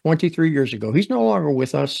 23 years ago. He's no longer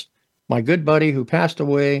with us. My good buddy who passed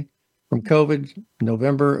away from COVID,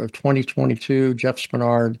 November of 2022, Jeff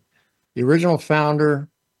Spinard, the original founder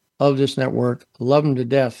of this network. Love him to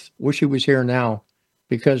death. Wish he was here now,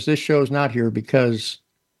 because this show's not here because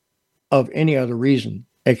of any other reason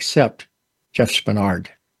except Jeff Spinard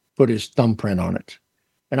put his thumbprint on it.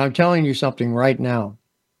 And I'm telling you something right now.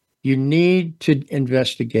 You need to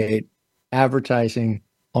investigate advertising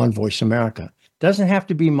on Voice America. Doesn't have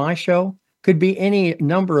to be my show. Could be any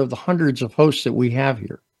number of the hundreds of hosts that we have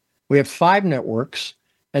here. We have 5 networks.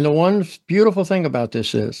 And the one beautiful thing about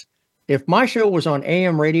this is, if my show was on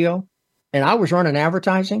AM radio and I was running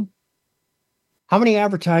advertising, how many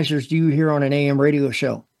advertisers do you hear on an AM radio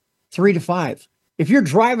show? 3 to 5. If you're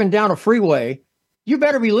driving down a freeway, you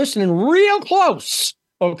better be listening real close,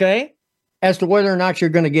 okay, as to whether or not you're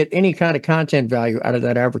going to get any kind of content value out of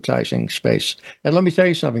that advertising space. And let me tell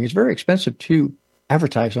you something. It's very expensive to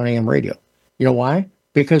advertise on AM radio. You know why?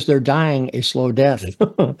 Because they're dying a slow death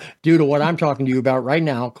due to what I'm talking to you about right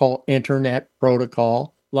now, called Internet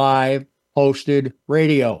Protocol Live Hosted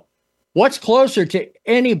Radio. What's closer to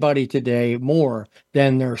anybody today more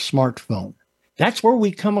than their smartphone? That's where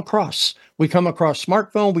we come across. We come across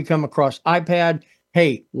smartphone. We come across iPad.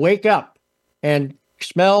 Hey, wake up and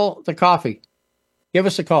smell the coffee. Give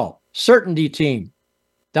us a call.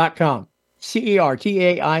 CertaintyTeam.com.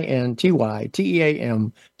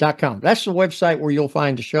 CertaintyTeam.com. That's the website where you'll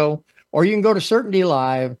find the show. Or you can go to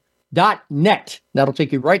CertaintyLive.net. That'll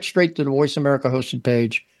take you right straight to the Voice America hosted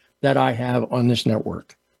page that I have on this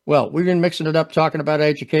network. Well, we've been mixing it up, talking about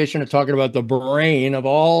education and talking about the brain of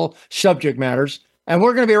all subject matters. And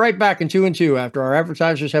we're going to be right back in 2 and 2 after our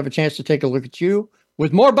advertisers have a chance to take a look at you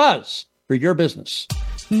with more buzz for your business.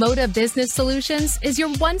 Moda Business Solutions is your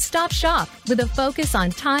one-stop shop with a focus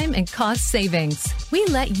on time and cost savings. We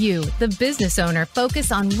let you, the business owner,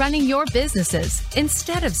 focus on running your businesses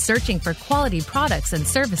instead of searching for quality products and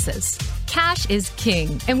services. Cash is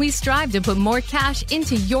king, and we strive to put more cash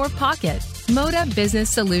into your pocket. Moda Business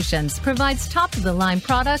Solutions provides top-of-the-line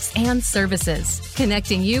products and services,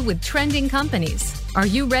 connecting you with trending companies. Are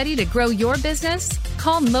you ready to grow your business?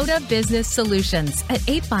 Call Moda Business Solutions at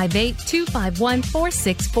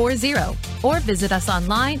 858-251-4640 or visit us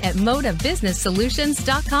online at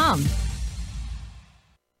modabusinesssolutions.com.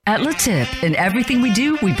 At LaTip, in everything we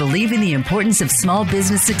do, we believe in the importance of small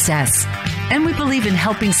business success. And we believe in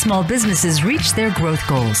helping small businesses reach their growth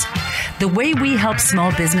goals. The way we help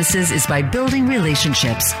small businesses is by building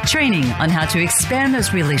relationships, training on how to expand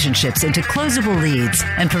those relationships into closable leads,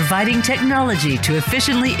 and providing technology to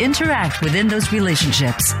efficiently interact within those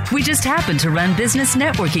relationships. We just happen to run business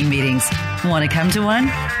networking meetings. Want to come to one?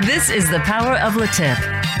 This is the power of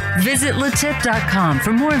LaTip. Visit latip.com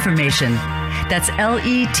for more information. That's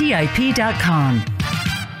LETIP.com.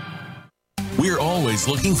 We're always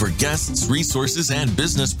looking for guests, resources, and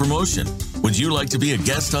business promotion. Would you like to be a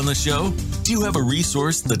guest on the show? Do you have a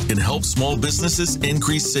resource that can help small businesses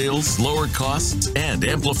increase sales, lower costs, and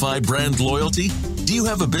amplify brand loyalty? Do you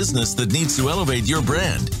have a business that needs to elevate your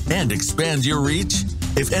brand and expand your reach?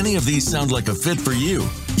 If any of these sound like a fit for you,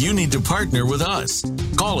 you need to partner with us.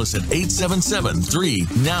 Call us at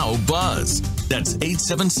 877-3-NOW-BUZZ. That's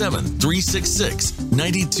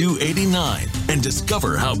 877-366-9289 and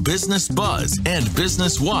discover how Business Buzz and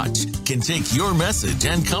Business Watch can take your message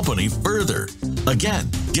and company further. Again,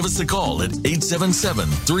 give us a call at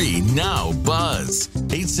 877-3-NOW-BUZZ.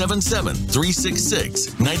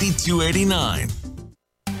 877-366-9289.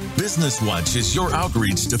 Business Watch is your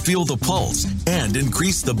outreach to feel the pulse and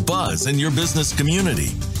increase the buzz in your business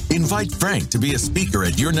community. Invite Frank to be a speaker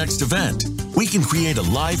at your next event. We can create a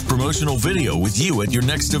live promotional video with you at your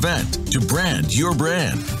next event to brand your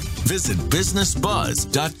brand. Visit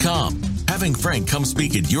businessbuzz.com. Having Frank come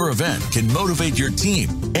speak at your event can motivate your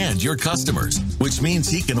team and your customers, which means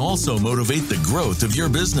he can also motivate the growth of your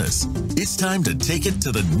business. It's time to take it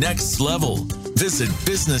to the next level. Visit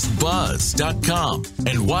businessbuzz.com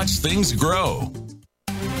and watch things grow.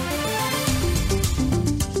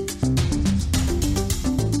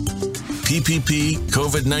 PPP,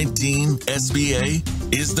 COVID-19, SBA,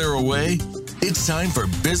 is there a way? It's time for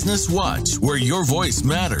Business Watch, where your voice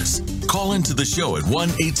matters. Call into the show at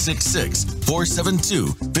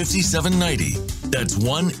 1-866-472-5790. That's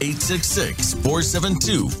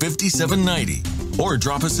 1-866-472-5790. Or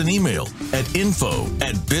drop us an email at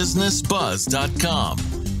info@businessbuzz.com.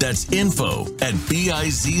 That's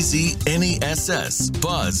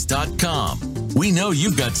info@BIZZNESS-buzz.com. We know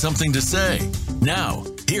you've got something to say. Now,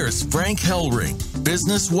 here's Frank Hellring,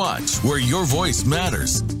 Business Watch, where your voice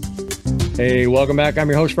matters. Hey, welcome back. I'm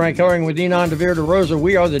your host, Frank Hellring, with Ninon and Rosa.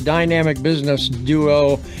 We are the dynamic business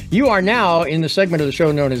duo. You are now in the segment of the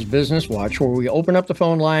show known as Business Watch, where we open up the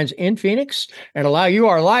phone lines in Phoenix and allow you,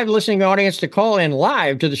 our live listening audience, to call in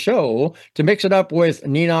live to the show to mix it up with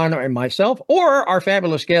Ninon and myself or our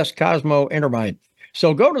fabulous guest, Cosmo Entermite.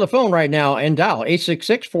 So go to the phone right now and dial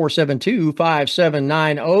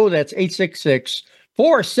 866-472-5790. That's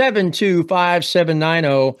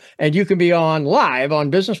 866-472-5790, and you can be on live on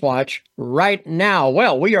Business Watch right now.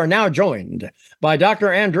 Well, we are now joined by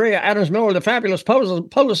Dr. Andrea Adams Miller, the fabulous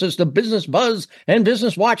publicist of Business Buzz and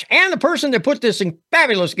Business Watch, and the person that put this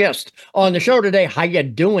fabulous guest on the show today. How you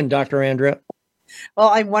doing, Dr. Andrea? Well,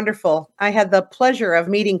 I'm wonderful. I had the pleasure of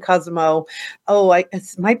meeting Cosmo.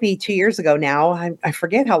 It might be 2 years ago now. I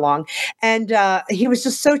forget how long. And he was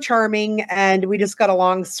just so charming, and we just got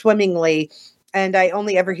along swimmingly. And I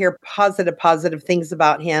only ever hear positive things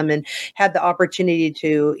about him, and had the opportunity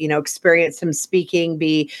to, experience him speaking,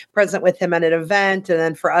 be present with him at an event, and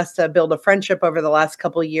then for us to build a friendship over the last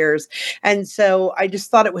couple of years. And so I just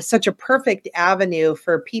thought it was such a perfect avenue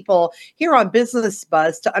for people here on Business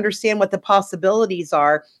Buzz to understand what the possibilities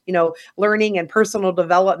are. Learning and personal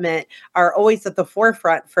development are always at the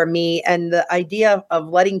forefront for me. And the idea of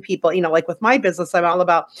letting people, like with my business, I'm all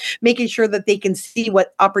about making sure that they can see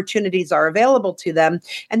what opportunities are available to them.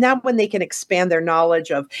 And that when they can expand their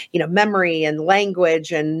knowledge of, memory and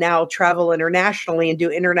language, and now travel internationally and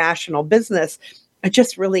do international business, it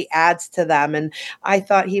just really adds to them. And I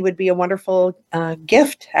thought he would be a wonderful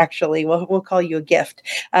gift, actually. We'll call you a gift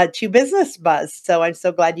to Business Buzz. So I'm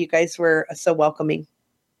so glad you guys were so welcoming.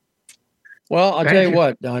 Well, I'll tell you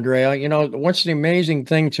what, Andrea, what's the amazing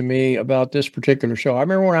thing to me about this particular show? I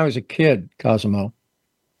remember when I was a kid, Cosmo,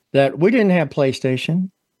 that we didn't have PlayStation,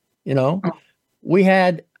 we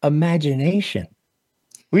had imagination.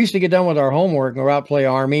 We used to get done with our homework and go out and play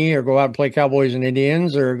Army, or go out and play Cowboys and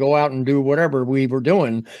Indians, or go out and do whatever we were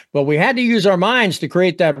doing. But we had to use our minds to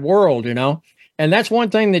create that world, And that's one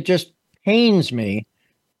thing that just pains me,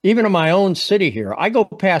 even in my own city here. I go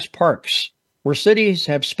past parks where cities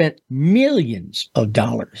have spent millions of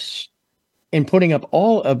dollars in putting up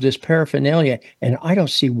all of this paraphernalia, and I don't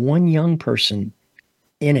see one young person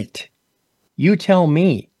in it. You tell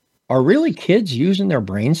me, are really kids using their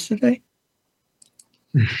brains today?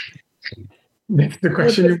 That's the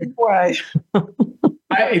question. Why?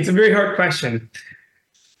 It's a very hard question.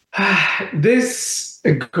 This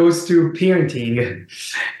goes to parenting,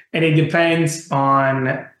 and it depends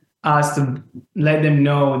on us to let them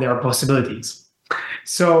know there are possibilities.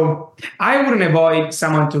 So I wouldn't avoid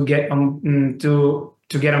someone to get on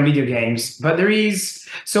to get on video games, but there is.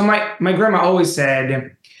 So my grandma always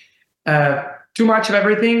said, too much of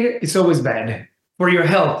everything is always bad for your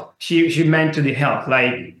health. She meant to the health,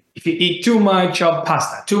 like if you eat too much of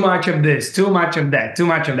pasta, too much of this, too much of that,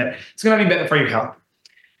 it's gonna be better for your health.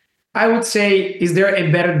 I would say, is there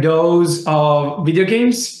a better dose of video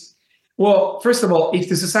games? Well, first of all, if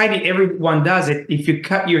the society, everyone does it, if you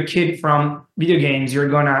cut your kid from video games, you're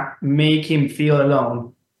going to make him feel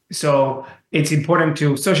alone. So it's important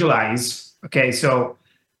to socialize. Okay, so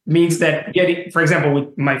means that for example,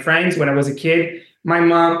 with my friends, when I was a kid, my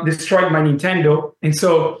mom destroyed my Nintendo. And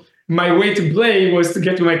so my way to play was to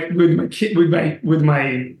get to with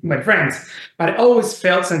my friends. But I always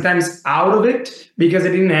felt sometimes out of it because I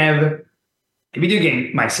didn't have a video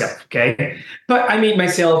game myself, okay? But I made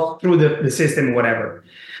myself through the system or whatever.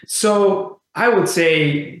 So I would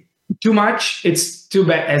say too much, it's too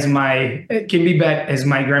bad it can be bad, as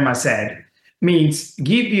my grandma said. Means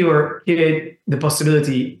give your kid the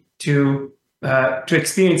possibility to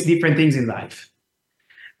experience different things in life.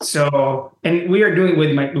 So, and we are doing it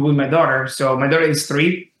with my daughter. So my daughter is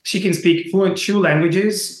 3. She can speak fluent 2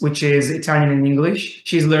 languages, which is Italian and English.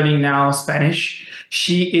 She's learning now Spanish.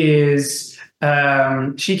 She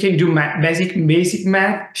can do basic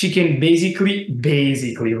math. She can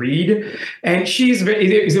basically read, and she's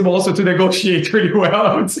able also to negotiate really well,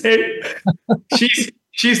 I would say.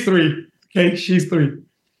 she's 3. Okay, she's 3.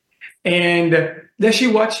 And does she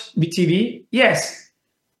watch TV? Yes.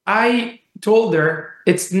 I told her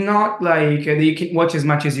it's not like you can watch as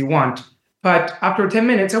much as you want, but after 10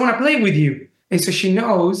 minutes, I want to play with you. And so she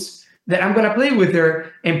knows that I'm going to play with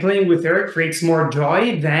her, and playing with her creates more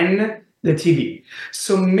joy than the TV.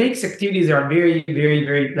 So makes activities that are very, very,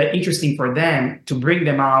 very interesting for them to bring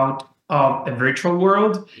them out of a virtual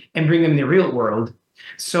world and bring them in the real world.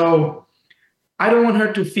 So I don't want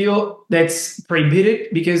her to feel that's prohibited,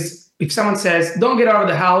 because if someone says, don't get out of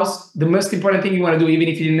the house, the most important thing you want to do, even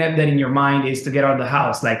if you didn't have that in your mind, is to get out of the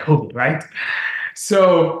house, like COVID, right?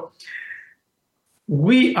 So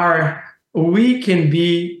we can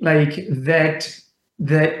be like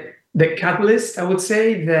the catalyst, I would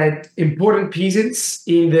say, that important pieces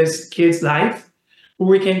in this kid's life,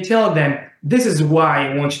 we can tell them, this is why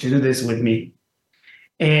I want you to do this with me.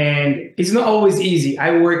 And it's not always easy.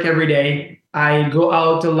 I work every day. I go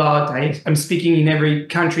out a lot. I'm speaking in every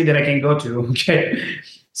country that I can go to. Okay,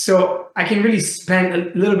 so I can really spend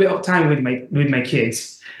a little bit of time with my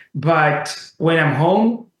kids. But when I'm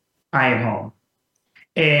home, I am home,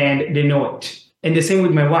 and they know it. And the same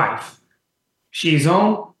with my wife. She's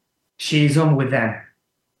home with them.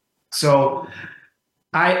 So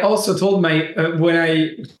I also told to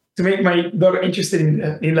make my daughter interested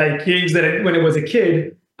in like games that when I was a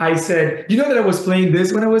kid, I said, you know that I was playing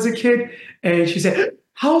this when I was a kid? And she said,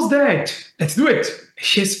 how's that? Let's do it.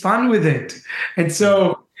 She has fun with it. And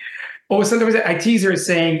so, sometimes I tease her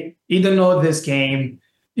saying, you don't know this game.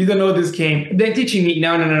 They're teaching me,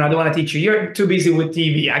 no, I don't want to teach you. You're too busy with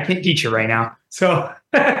TV. I can't teach you right now. So,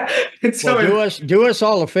 do us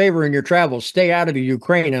all a favor in your travels. Stay out of the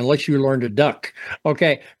Ukraine unless you learn to duck.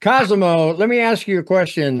 Okay. Cosimo, let me ask you a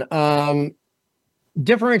question.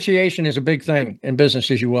 Differentiation is a big thing in business,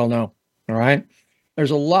 as you well know. All right. There's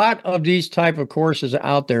a lot of these type of courses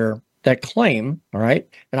out there that claim, all right,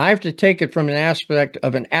 and I have to take it from an aspect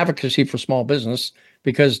of an advocacy for small business,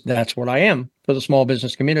 because that's what I am for the small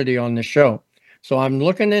business community on this show. So I'm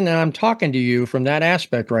looking in and I'm talking to you from that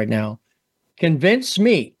aspect right now. Convince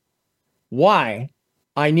me why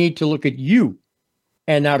I need to look at you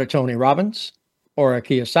and not a Tony Robbins or a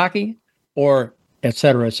Kiyosaki or et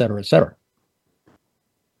cetera, et cetera, et cetera.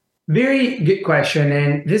 Very good question.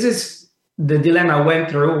 And this is the dilemma I went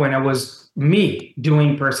through when I was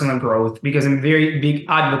doing personal growth, because I'm a very big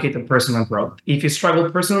advocate of personal growth. If you struggle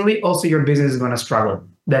personally, also your business is going to struggle.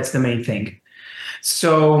 That's the main thing.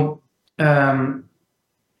 So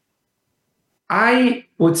I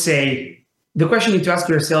would say the question you need to ask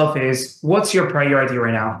yourself is, what's your priority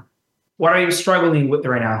right now? What are you struggling with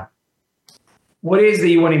right now? What is that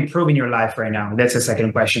you want to improve in your life right now? That's the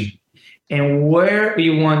second question. And where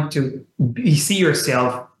you want to see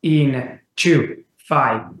yourself in 2,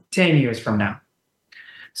 5, 10 years from now.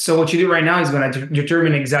 So what you do right now is going to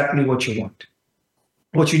determine exactly what you want.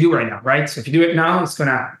 What you do right now, right? So if you do it now, it's going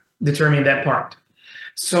to determine that part.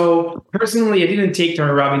 So personally, I didn't take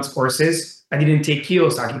Tony Robbins courses. I didn't take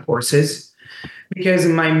Kiyosaki courses, because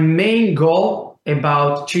my main goal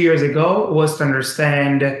about 2 years ago was to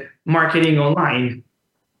understand marketing online.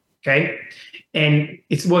 Okay. And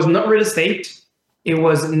it was not real estate. It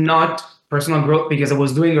was not personal growth because I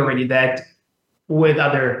was doing already that with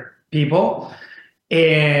other people.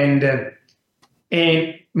 And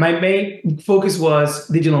my main focus was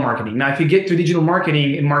digital marketing. Now, if you get to digital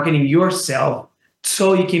marketing and marketing yourself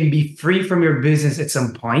so you can be free from your business at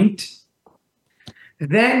some point,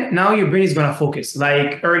 then now your brain is going to focus.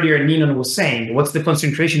 Like earlier, Ninon was saying, what's the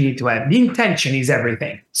concentration you need to have? The intention is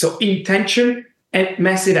everything. So intention and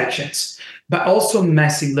massive actions, but also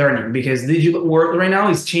massive learning, because the digital world right now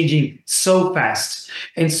is changing so fast.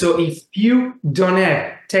 And so if you don't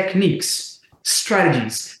have techniques,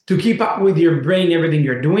 strategies to keep up with your brain, everything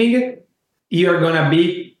you're doing, you're going to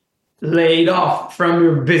be laid off from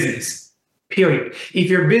your business, period. If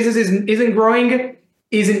your business isn't growing,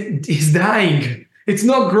 is dying. It's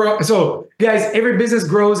not growing. So guys, every business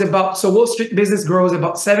grows Wall Street business grows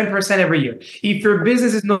about 7% every year. If your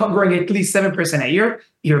business is not growing at least 7% a year,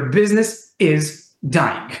 your business is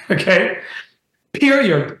dying. Okay.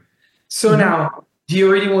 Period. So now, do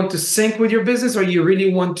you really want to sync with your business, or you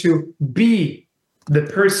really want to be the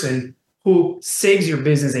person who saves your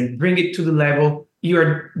business and bring it to the level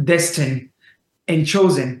you're destined and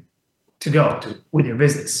chosen to go to with your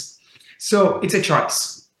business? So it's a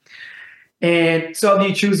choice. And so do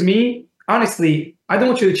you choose me? Honestly, I don't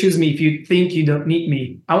want you to choose me if you think you don't need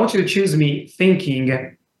me. I want you to choose me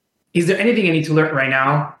thinking, is there anything I need to learn right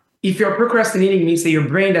now? If you're procrastinating, means that your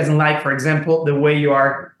brain doesn't like, for example, the way you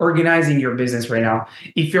are organizing your business right now.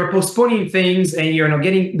 If you're postponing things and you're not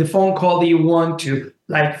getting the phone call that you want to,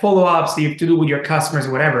 like follow-ups that you have to do with your customers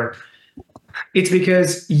or whatever, it's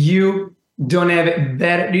because you don't have it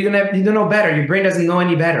better. You don't know better. Your brain doesn't know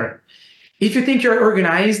any better. If you think you're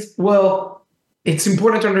organized, well, it's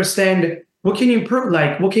important to understand what can you improve,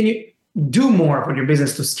 like what can you do more for your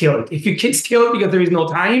business to scale it. If you can't scale it because there is no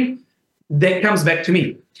time, that comes back to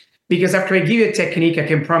me. Because after I give you a technique, I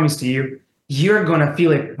can promise to you, you're going to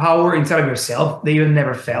feel a power inside of yourself that you've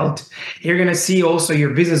never felt. You're going to see also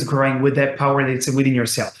your business growing with that power that's within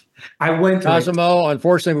yourself. I went through Cosimo,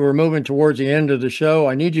 unfortunately, we're moving towards the end of the show.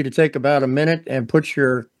 I need you to take about a minute and put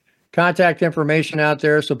your contact information out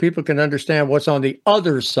there so people can understand what's on the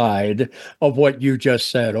other side of what you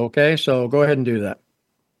just said. Okay, so go ahead and do that.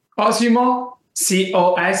 Cosimo,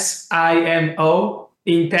 Cosimo,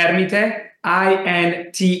 intermite,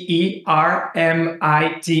 Intermite.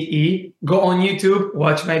 Go on YouTube,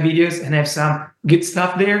 watch my videos, and have some good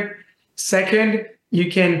stuff there. Second, you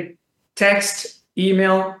can text,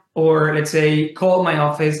 email, or let's say call my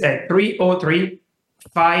office at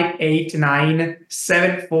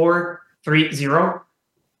 303-589-7430.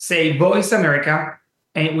 Say Voice America,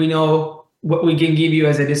 and we know what we can give you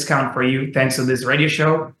as a discount for you thanks to this radio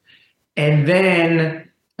show. And then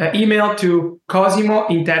email to Cosimo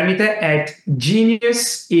Intermite at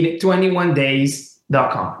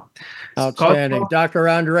geniusin21days.com. Outstanding. Cosimo, Dr.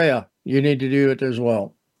 Andrea, you need to do it as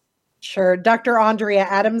well. Sure. Dr. Andrea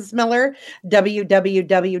Adams Miller,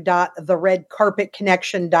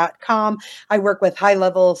 www.theredcarpetconnection.com. I work with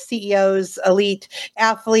high-level CEOs, elite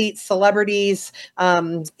athletes, celebrities,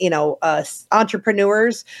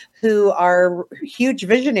 entrepreneurs who are huge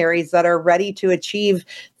visionaries that are ready to achieve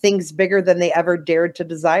things bigger than they ever dared to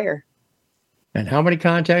desire. And how many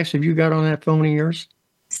contacts have you got on that phone of yours?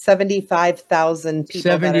 75,000 people.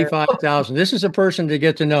 75,000. This is a person to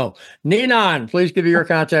get to know. Ninon, please give me your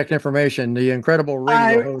contact information. The incredible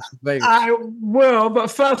radio host of Vegas. I will, but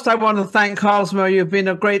first I want to thank Cosmo. You've been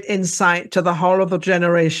a great insight to the whole of the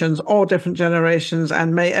generations, all different generations,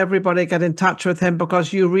 and may everybody get in touch with him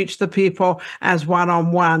because you reach the people as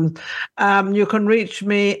one-on-one. You can reach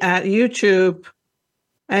me at YouTube,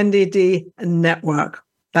 NDD Network.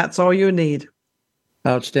 That's all you need.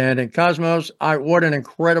 Outstanding. Cosmos, what an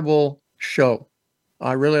incredible show.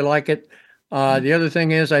 I really like it. The other thing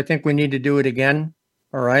is, I think we need to do it again.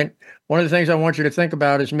 All right. One of the things I want you to think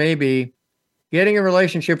about is maybe getting a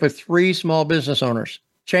relationship with 3 small business owners,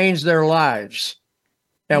 change their lives,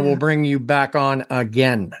 and we'll bring you back on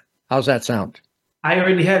again. How's that sound? I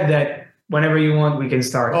already have that. Whenever you want, we can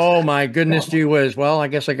start. Oh, my goodness, gee whiz. Well, I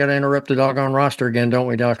guess I got to interrupt the doggone roster again, don't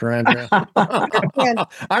we, Dr. Andrea? I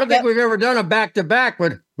don't think we've ever done a back-to-back,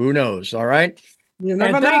 but who knows, all right? You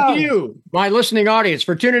never and know. thank you, my listening audience,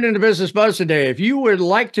 for tuning into Business Buzz today. If you would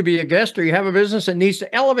like to be a guest or you have a business that needs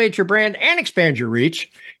to elevate your brand and expand your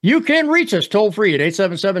reach, you can reach us toll-free at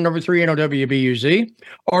 877-3NOWBUZ,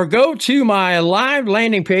 or go to my live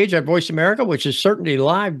landing page at Voice America, which is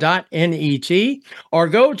certaintylive.net, or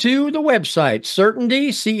go to the website,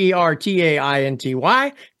 certainty,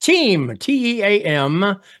 CERTAINTY, team,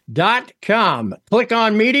 TEAM.com. Click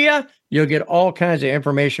on media. You'll get all kinds of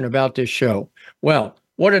information about this show. Well,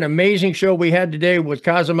 what an amazing show we had today with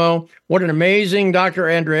Cosimo. What an amazing Dr.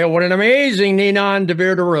 Andrea. What an amazing Ninon de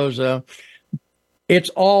Rosa. It's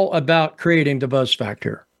all about creating the buzz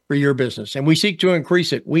factor for your business, and we seek to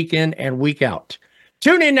increase it week in and week out.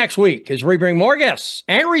 Tune in next week as we bring more guests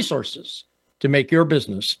and resources to make your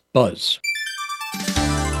business buzz.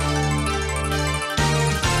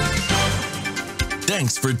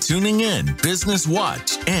 Thanks for tuning in Business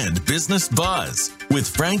Watch and Business Buzz with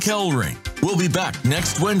Frank Hellring. We'll be back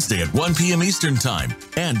next Wednesday at 1 p.m. Eastern Time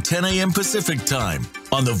and 10 a.m. Pacific Time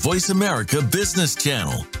on the Voice America Business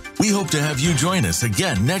Channel. We hope to have you join us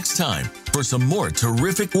again next time for some more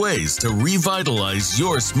terrific ways to revitalize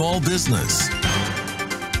your small business.